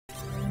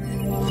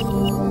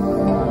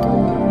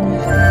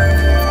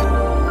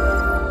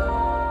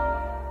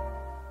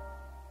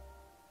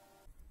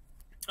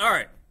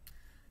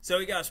So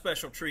we got a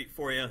special treat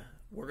for you.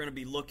 We're going to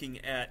be looking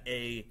at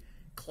a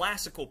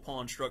classical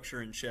pawn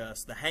structure in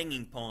chess, the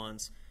hanging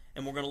pawns,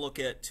 and we're going to look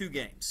at two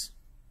games.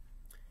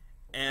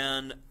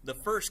 And the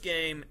first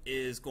game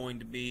is going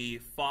to be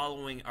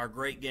following our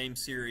great game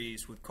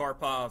series with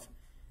Karpov,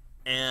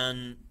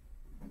 and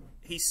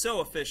he so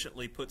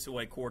efficiently puts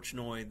away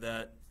Korchnoi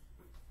that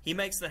he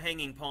makes the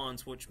hanging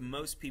pawns, which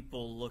most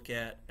people look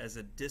at as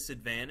a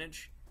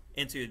disadvantage,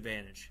 into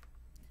advantage.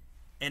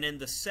 And in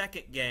the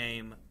second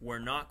game, we're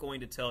not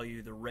going to tell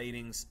you the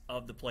ratings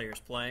of the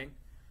players playing,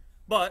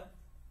 but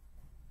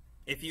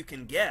if you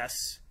can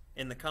guess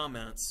in the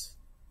comments,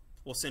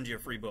 we'll send you a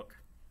free book.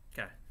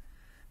 Okay.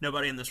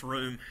 Nobody in this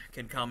room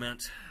can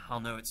comment.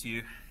 I'll know it's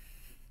you.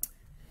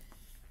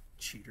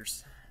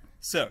 Cheaters.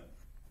 So,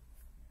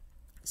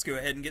 let's go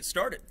ahead and get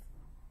started.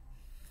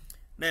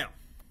 Now,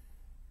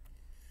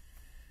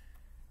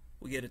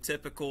 we get a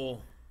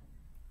typical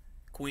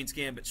Queen's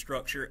Gambit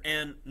structure,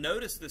 and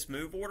notice this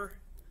move order.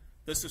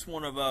 This is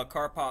one of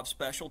Karpov's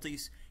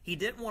specialties. He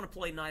didn't want to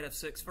play Knight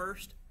f6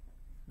 first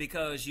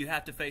because you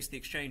have to face the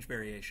exchange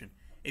variation.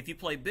 If you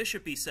play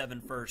Bishop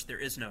e7 first, there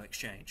is no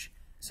exchange.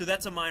 So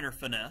that's a minor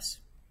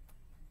finesse.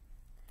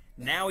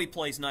 Now he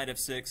plays Knight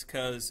f6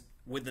 because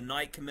with the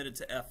knight committed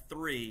to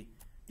f3,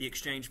 the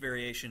exchange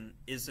variation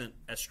isn't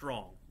as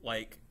strong,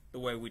 like the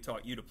way we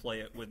taught you to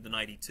play it with the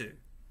Knight e2,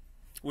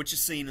 which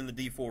is seen in the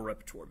d4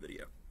 repertoire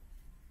video.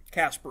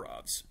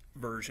 Kasparov's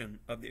version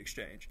of the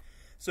exchange.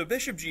 So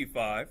Bishop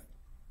g5,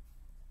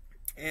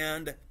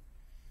 and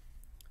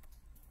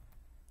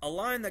a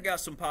line that got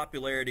some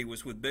popularity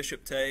was with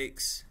Bishop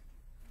takes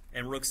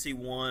and Rook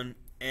c1,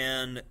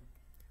 and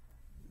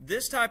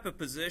this type of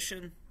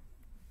position,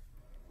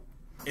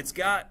 it's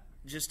got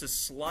just a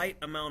slight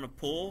amount of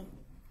pull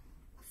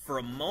for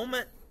a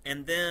moment,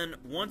 and then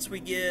once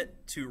we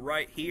get to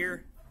right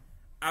here,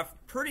 I'm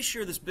pretty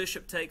sure this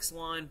Bishop takes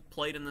line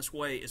played in this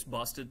way is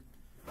busted,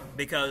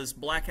 because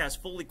black has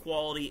full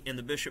equality in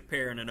the bishop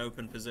pair in an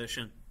open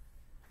position.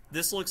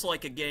 This looks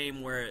like a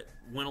game where it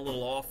went a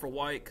little off for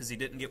white because he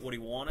didn't get what he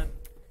wanted,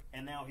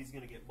 and now he's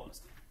going to get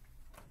busted.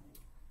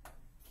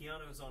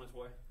 Keanu is on his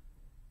way.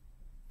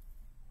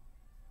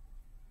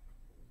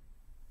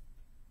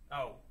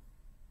 Oh,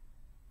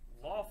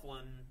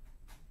 Laughlin,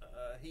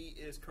 he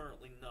is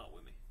currently not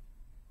with me.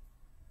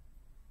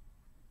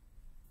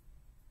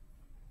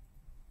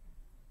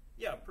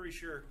 Yeah, pretty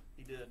sure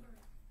he did.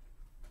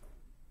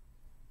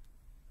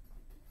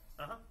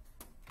 Uh-huh.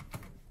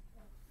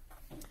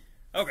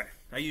 Okay,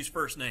 I use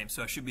first name,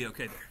 so I should be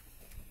okay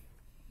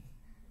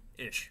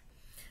there. Ish.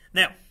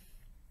 Now,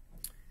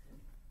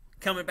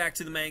 coming back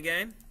to the main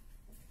game,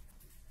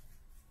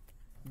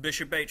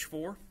 Bishop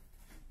h4,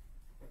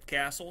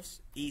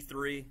 castles,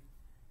 e3,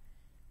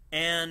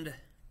 and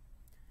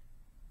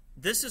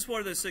this is one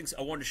of those things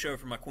I wanted to show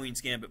for my Queen's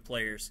Gambit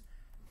players.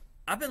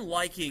 I've been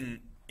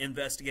liking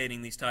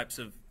investigating these types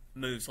of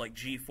moves like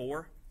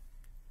g4,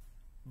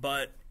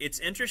 but it's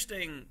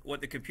interesting what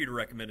the computer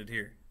recommended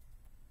here.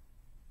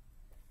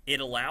 It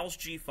allows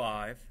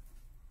g5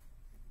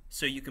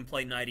 so you can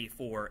play knight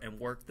e4 and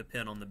work the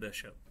pin on the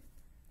bishop.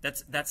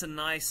 That's a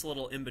nice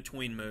little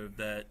in-between move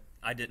that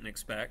I didn't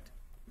expect.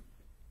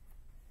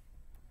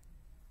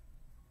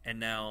 And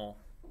now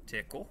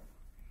tickle.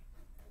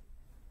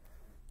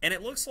 And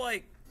it looks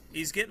like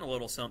he's getting a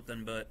little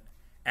something, but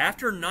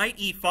after knight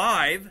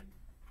e5,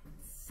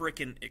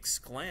 frickin'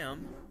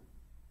 exclam.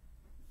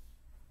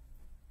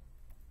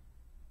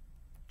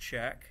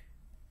 Check.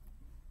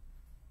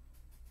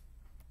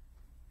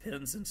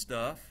 Pins and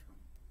stuff.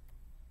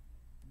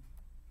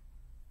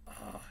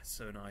 Ah,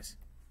 so nice.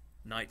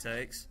 Knight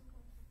takes.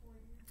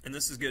 And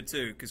this is good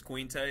too, because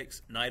queen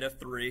takes, knight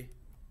f3,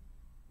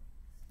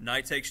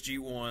 knight takes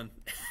g1,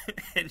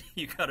 and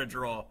you got a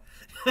draw.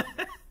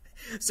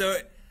 So,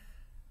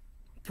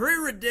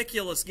 pretty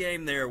ridiculous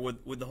game there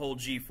with the whole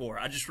g4.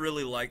 I just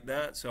really like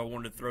that, so I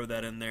wanted to throw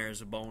that in there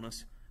as a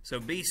bonus. So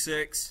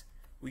b6,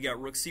 we got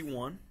rook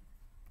c1.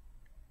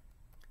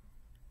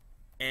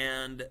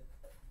 And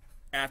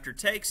after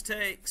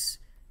takes,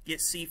 get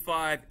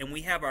c5, and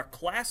we have our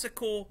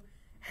classical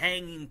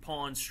hanging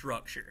pawn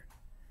structure.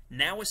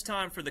 Now it's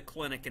time for the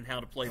clinic and how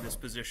to play this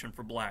position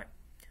for black.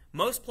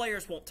 Most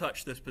players won't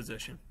touch this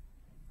position.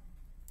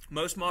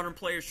 Most modern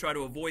players try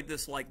to avoid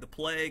this like the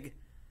plague,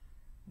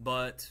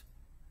 but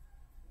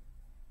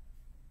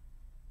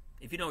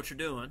if you know what you're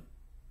doing,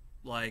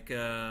 like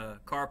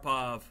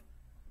Karpov,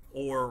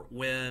 or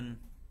when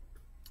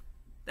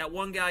that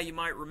one guy you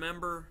might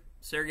remember,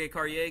 Sergei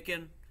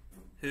Karyakin,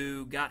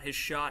 who got his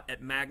shot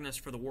at Magnus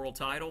for the world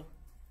title,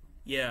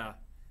 yeah,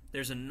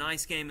 there's a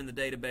nice game in the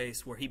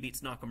database where he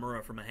beats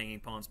Nakamura from a hanging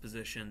pawns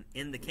position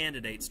in the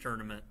candidates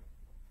tournament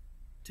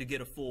to get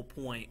a full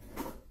point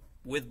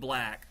with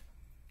black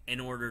in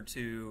order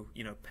to,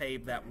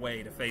 pave that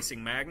way to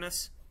facing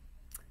Magnus.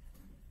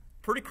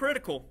 Pretty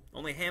critical.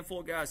 Only a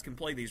handful of guys can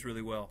play these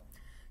really well.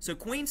 So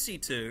queen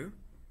c2,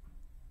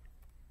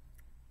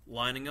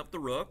 lining up the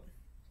rook.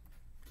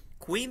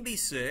 Queen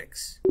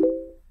b6.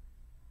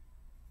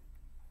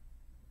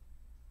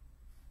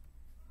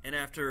 And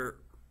after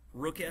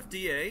Rook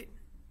FD8.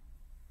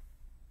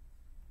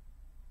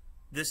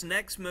 This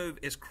next move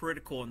is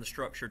critical in the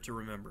structure to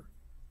remember.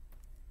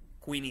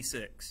 Queen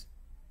E6.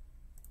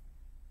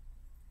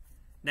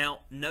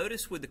 Now,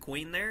 notice with the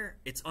queen there,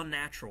 it's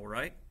unnatural,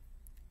 right?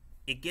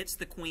 It gets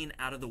the queen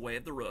out of the way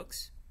of the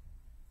rooks.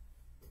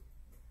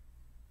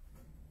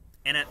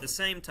 And at the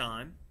same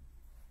time,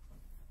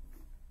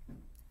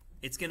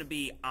 it's going to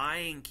be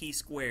eyeing key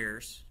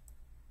squares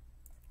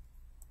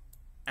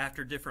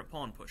after different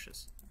pawn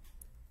pushes.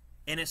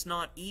 And it's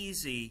not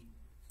easy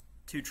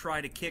to try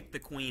to kick the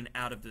queen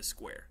out of this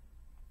square.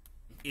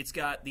 It's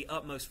got the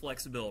utmost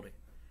flexibility.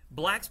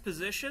 Black's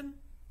position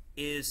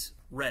is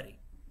ready.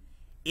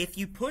 If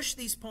you push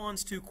these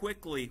pawns too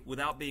quickly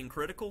without being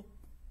critical,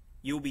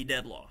 you'll be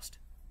dead lost.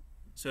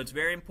 So it's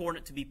very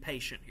important to be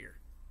patient here.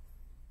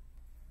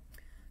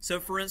 So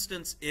for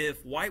instance,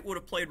 if white would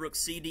have played rook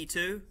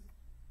CD2,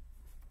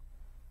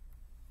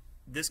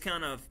 this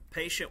kind of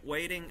patient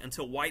waiting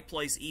until white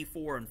plays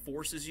E4 and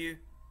forces you,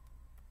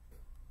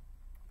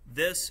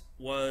 this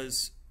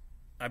was,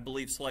 I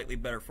believe, slightly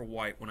better for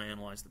white when I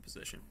analyzed the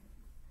position.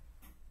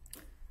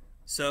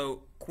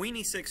 So Queen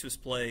E6 was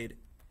played,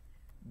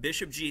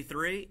 Bishop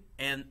G3,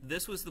 and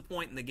this was the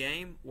point in the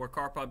game where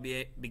Karpov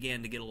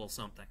began to get a little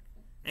something.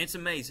 And it's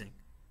amazing.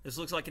 This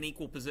looks like an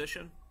equal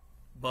position,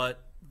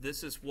 but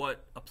this is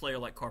what a player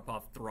like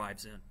Karpov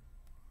thrives in.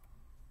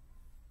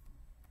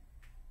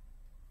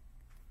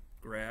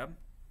 Grab.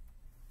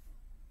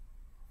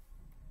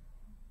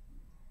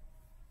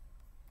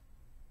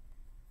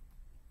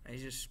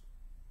 He's just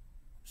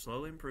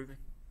slowly improving.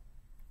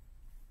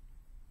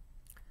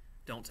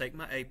 Don't take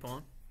my A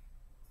pawn.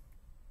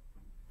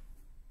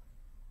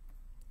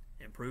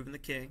 Improving the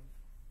king.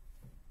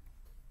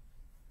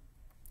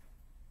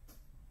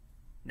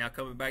 Now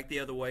coming back the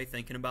other way,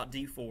 thinking about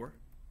D4.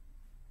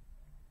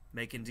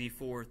 Making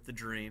D4 the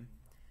dream.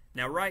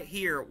 Now right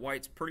here,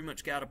 white's pretty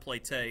much got to play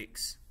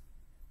takes.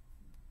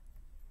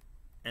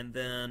 And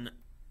then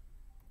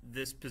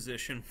this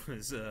position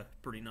was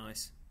pretty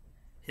nice,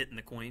 hitting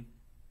the queen.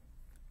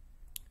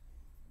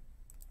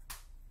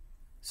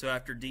 So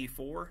after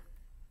D4,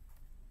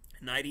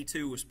 knight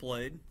E2 was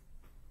played.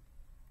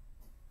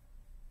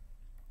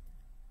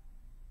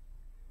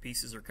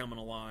 Pieces are coming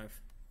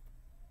alive.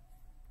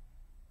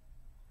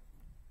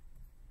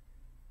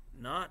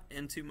 Not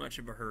in too much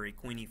of a hurry,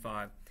 Queen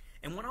E5.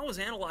 And when I was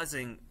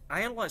analyzing,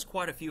 I analyzed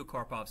quite a few of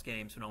Karpov's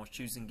games when I was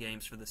choosing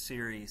games for the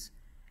series.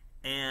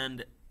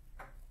 And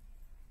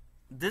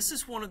this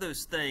is one of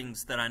those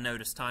things that I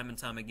noticed time and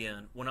time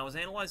again. When I was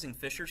analyzing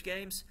Fischer's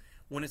games,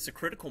 when it's a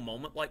critical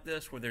moment like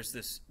this, where there's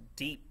this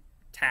deep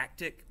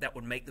tactic that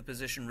would make the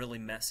position really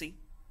messy,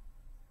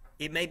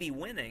 it may be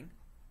winning.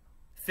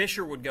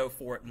 Fischer would go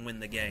for it and win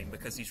the game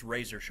because he's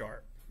razor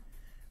sharp.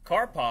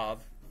 Karpov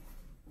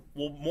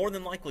will more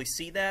than likely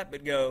see that,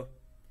 but go,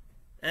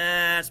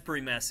 it's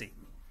pretty messy.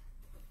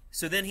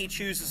 So then he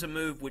chooses a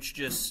move which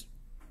just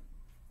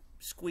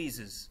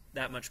squeezes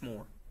that much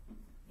more,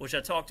 which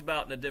I talked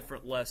about in a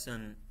different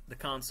lesson, the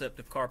concept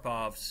of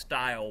Karpov's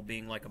style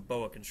being like a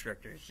boa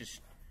constrictor. It's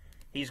just,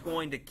 he's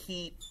going to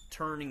keep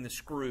turning the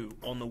screw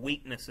on the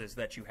weaknesses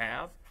that you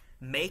have,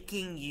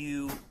 making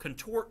you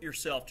contort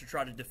yourself to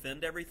try to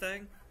defend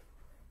everything,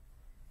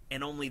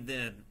 and only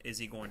then is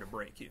he going to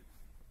break you.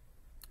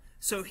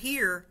 So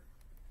here,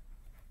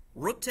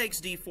 rook takes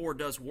d4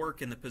 does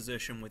work in the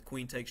position with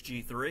queen takes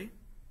g3,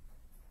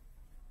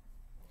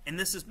 and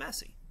this is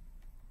messy.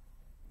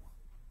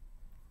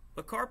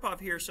 But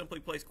Karpov here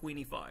simply plays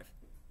queen e5,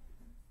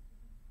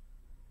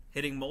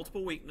 hitting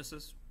multiple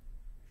weaknesses,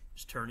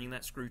 just turning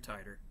that screw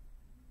tighter.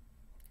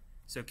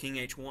 So king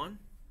h1,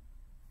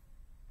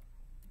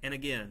 and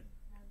again,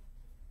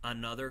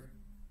 another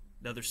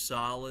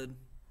solid,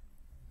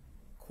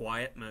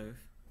 quiet move.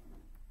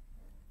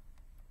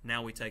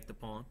 Now we take the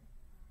pawn.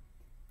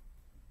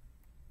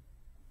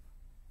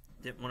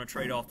 Didn't want to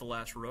trade off the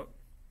last rook.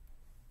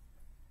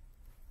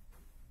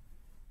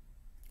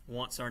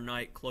 Wants our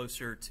knight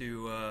closer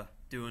to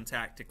doing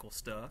tactical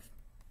stuff.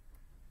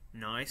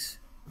 Nice.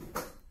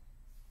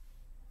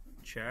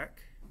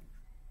 Check.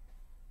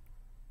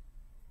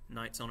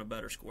 Knight's on a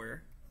better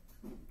square.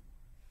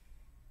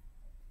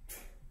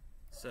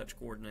 Such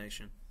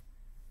coordination.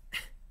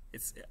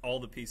 It's all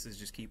the pieces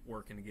just keep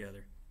working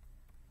together.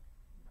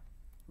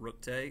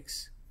 Rook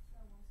takes.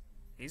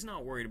 He's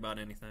not worried about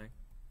anything.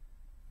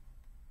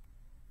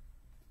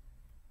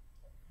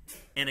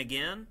 And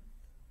again,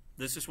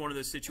 this is one of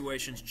those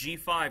situations.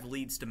 G5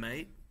 leads to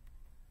mate.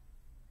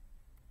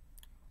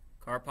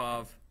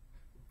 Karpov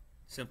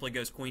simply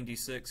goes queen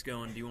d6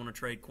 going, do you want to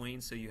trade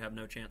queens so you have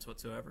no chance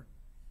whatsoever?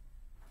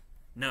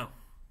 No.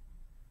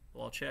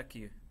 Well, I'll check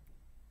you.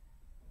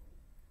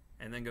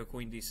 And then go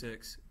queen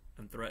d6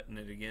 and threaten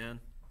it again.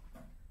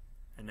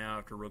 And now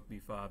after rook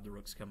b5, the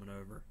rook's coming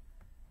over.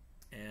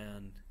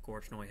 And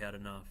Korchnoi had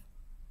enough.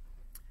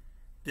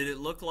 Did it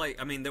look like,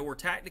 I mean, there were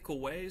tactical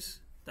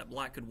ways that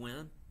black could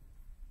win,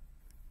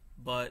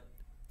 but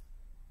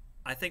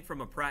I think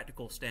from a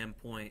practical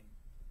standpoint,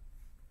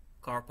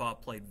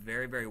 Karpov played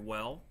very, very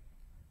well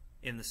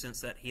in the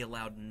sense that he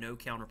allowed no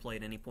counterplay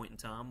at any point in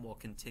time while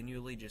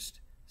continually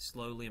just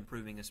slowly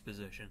improving his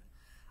position.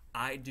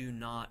 I do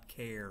not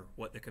care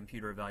what the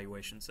computer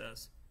evaluation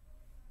says.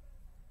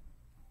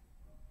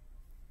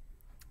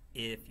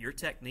 If your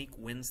technique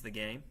wins the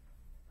game,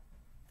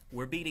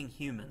 we're beating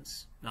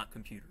humans, not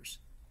computers.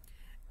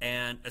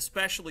 And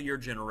especially your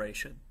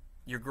generation.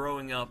 You're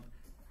growing up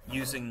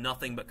using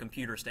nothing but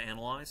computers to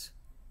analyze,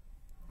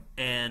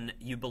 and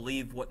you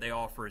believe what they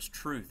offer is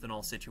truth in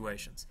all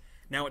situations.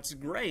 Now, it's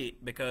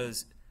great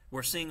because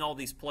we're seeing all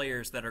these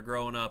players that are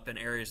growing up in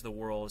areas of the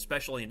world,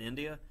 especially in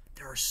India.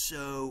 There are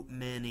so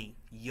many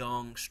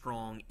young,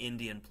 strong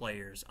Indian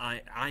players,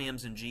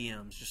 IMs and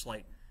GMs, just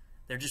like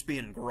they're just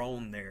being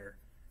grown there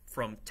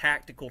from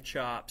tactical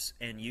chops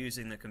and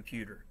using the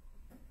computer.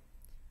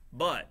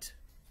 But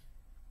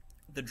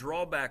the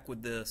drawback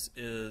with this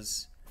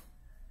is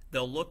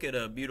they'll look at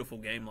a beautiful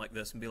game like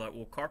this and be like,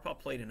 well, Karpov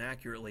played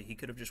inaccurately. He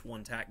could have just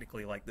won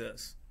tactically like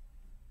this.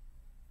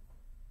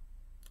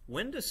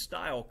 When does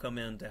style come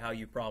into how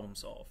you problem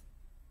solve?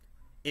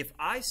 If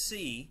I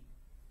see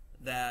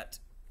that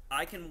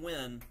I can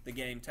win the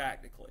game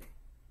tactically,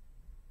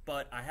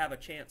 but I have a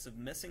chance of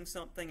missing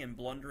something and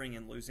blundering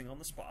and losing on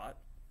the spot,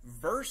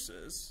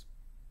 versus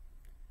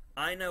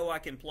I know I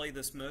can play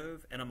this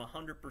move and I'm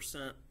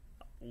 100%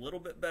 a little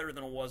bit better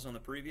than I was on the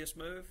previous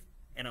move,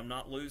 and I'm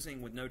not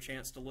losing with no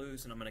chance to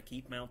lose, and I'm going to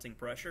keep mounting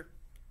pressure,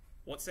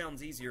 what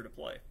sounds easier to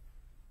play?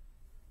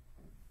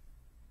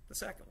 The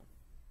second one.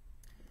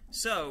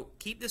 So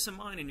keep this in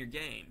mind in your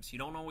games. You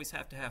don't always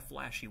have to have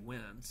flashy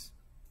wins.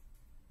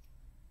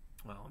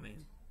 Well, I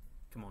mean,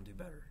 come on, do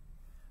better.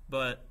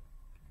 But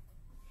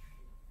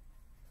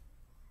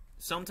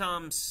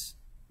sometimes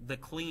the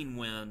clean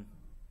win,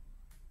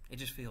 it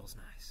just feels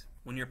nice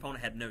when your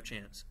opponent had no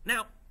chance.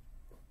 Now,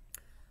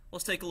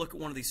 let's take a look at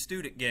one of these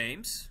student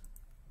games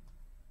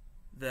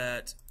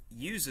that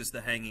uses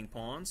the hanging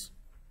pawns.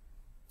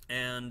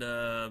 And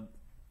the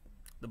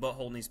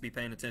butthole needs to be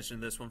paying attention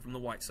to this one from the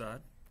white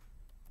side.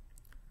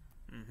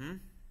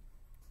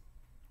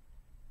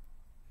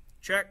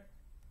 Check.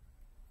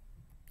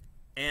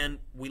 And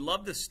we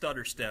love this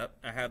stutter step.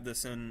 I have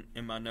this in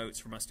my notes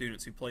for my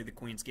students who play the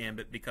Queen's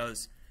Gambit,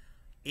 because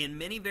in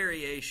many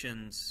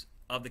variations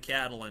of the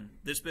Catalan,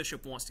 this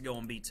bishop wants to go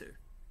on b2.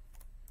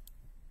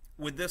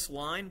 With this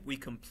line, we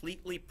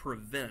completely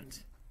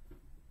prevent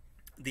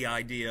the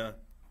idea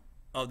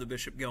of the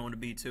bishop going to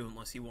b2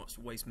 unless he wants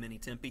to waste many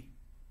tempi.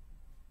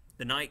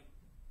 The knight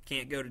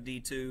can't go to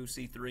d2,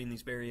 c3 in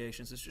these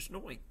variations. It's just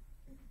annoying.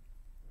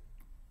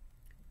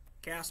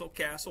 Castle,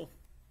 castle.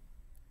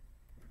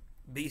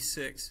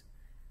 b6.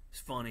 It's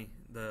funny.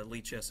 The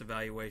Lee chess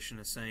evaluation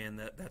is saying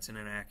that that's an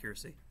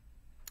inaccuracy.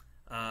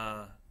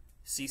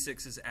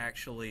 c6 is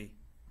actually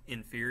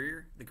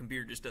inferior. The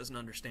computer just doesn't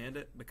understand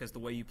it because the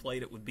way you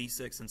played it with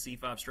b6 and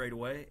c5 straight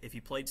away, if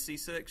you played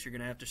c6, you're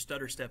going to have to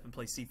stutter step and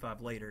play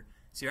c5 later.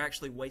 So you're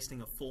actually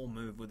wasting a full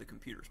move with the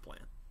computer's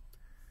plan.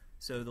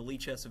 So the Lee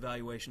chess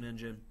evaluation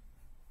engine,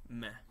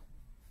 meh.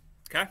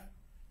 Okay?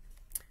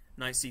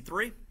 Knight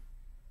c3.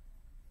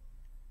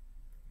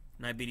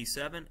 Knight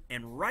bd7.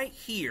 And right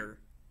here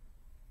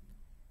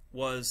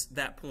was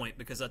that point,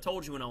 because I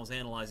told you when I was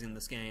analyzing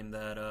this game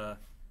that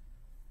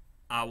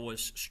I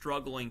was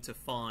struggling to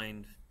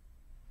find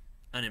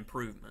an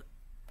improvement.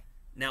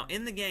 Now,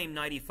 in the game,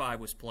 knight e5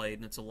 was played,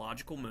 and it's a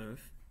logical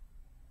move.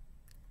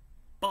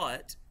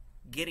 But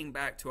getting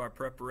back to our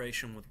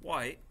preparation with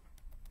white,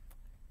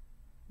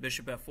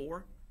 bishop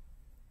f4,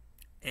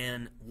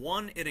 and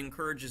one, it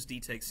encourages d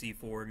takes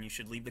c4, and you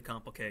should leave the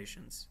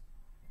complications.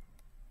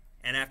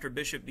 And after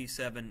bishop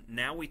b7,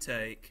 now we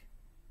take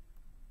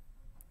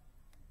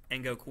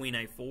and go queen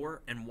a4,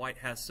 and white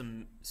has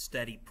some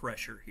steady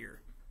pressure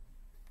here.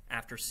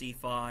 After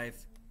c5,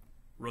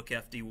 rook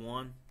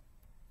fd1,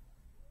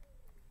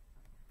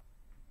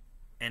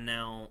 and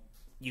now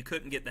you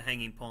couldn't get the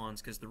hanging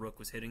pawns because the rook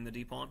was hitting the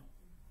d-pawn.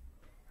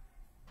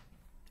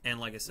 And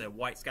like I said,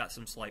 white's got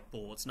some slight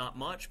pull. It's not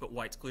much, but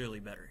white's clearly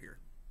better here.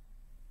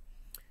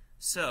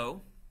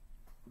 So,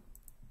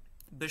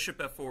 bishop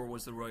f4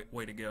 was the right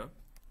way to go.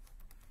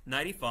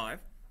 Knight e5.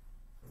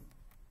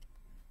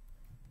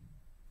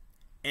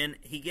 And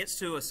he gets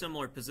to a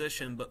similar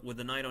position, but with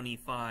the knight on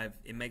e5,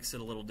 it makes it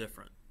a little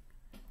different.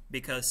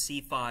 Because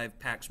c5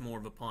 packs more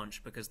of a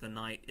punch because the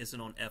knight isn't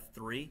on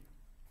f3,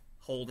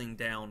 holding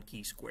down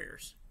key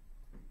squares.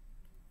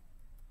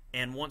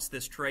 And once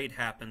this trade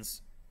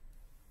happens,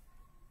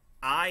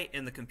 I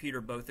and the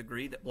computer both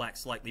agree that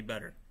black's slightly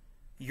better.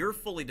 You're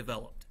fully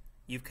developed.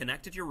 You've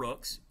connected your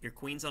rooks, your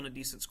queen's on a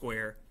decent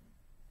square,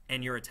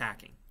 and you're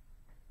attacking.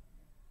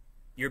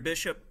 Your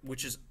bishop,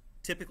 which is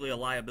typically a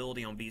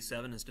liability on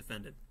b7, is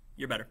defended.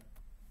 You're better.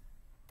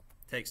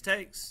 Takes,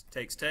 takes,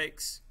 takes,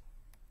 takes.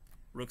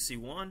 Rook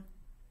c1.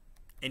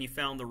 And you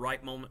found the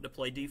right moment to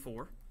play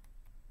d4.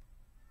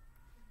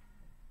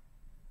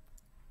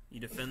 You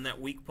defend that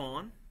weak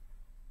pawn.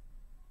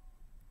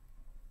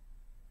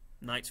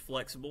 Knight's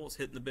flexible. It's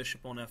hitting the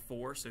bishop on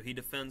f4, so he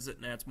defends it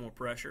and adds more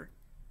pressure.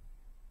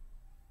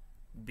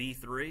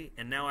 b3.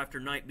 And now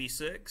after knight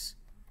b6,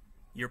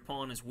 Your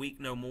pawn is weak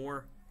no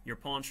more. Your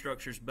pawn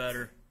structure's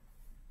better.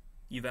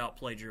 You've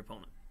outplayed your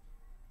opponent.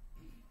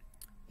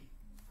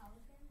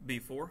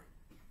 B4.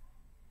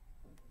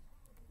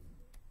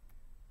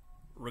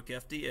 Rook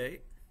FD8.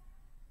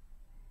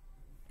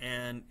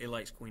 And it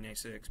likes Queen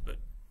A6, but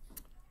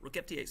Rook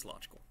FD8 is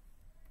logical.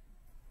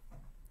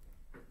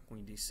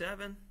 Queen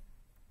D7.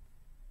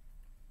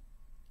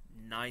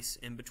 Nice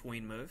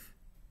in-between move.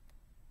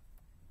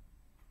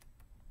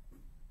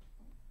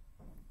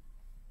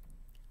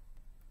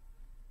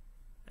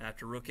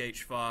 After Rook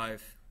H5.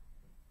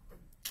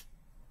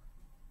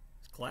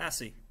 It's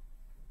classy.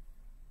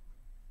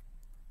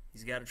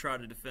 He's got to try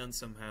to defend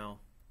somehow.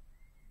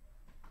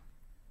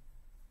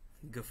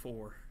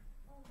 G4.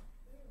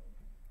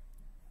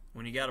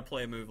 When you got to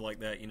play a move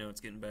like that, you know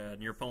it's getting bad.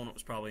 And your opponent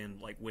was probably in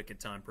like wicked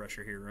time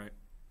pressure here, right?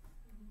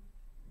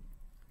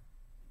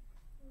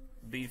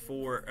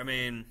 B4. I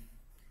mean,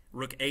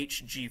 Rook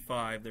H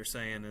G5. They're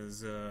saying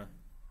is the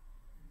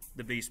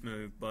beast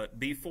move, but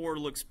B4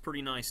 looks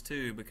pretty nice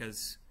too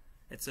because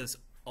it says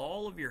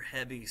all of your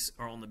heavies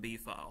are on the B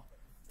file.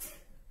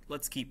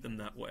 Let's keep them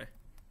that way.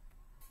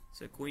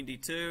 So Queen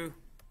D2.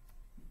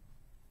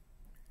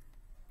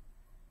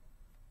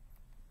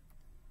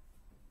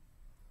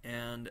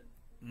 And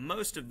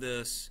most of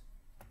this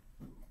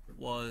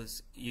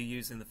was you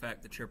using the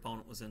fact that your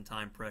opponent was in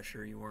time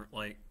pressure. You weren't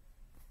like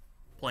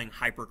playing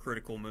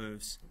hypercritical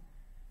moves.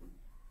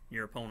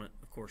 Your opponent,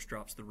 of course,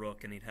 drops the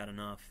rook and he'd had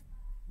enough.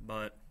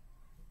 But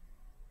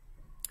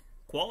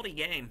quality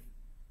game.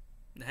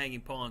 The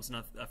hanging pawns, and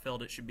I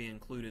felt it should be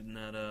included in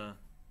that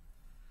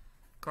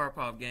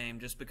Karpov game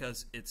just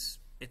because it's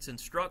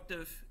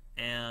instructive,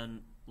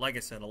 and like I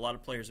said, a lot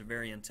of players are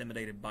very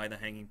intimidated by the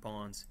hanging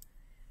pawns.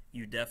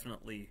 You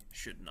definitely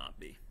should not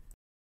be.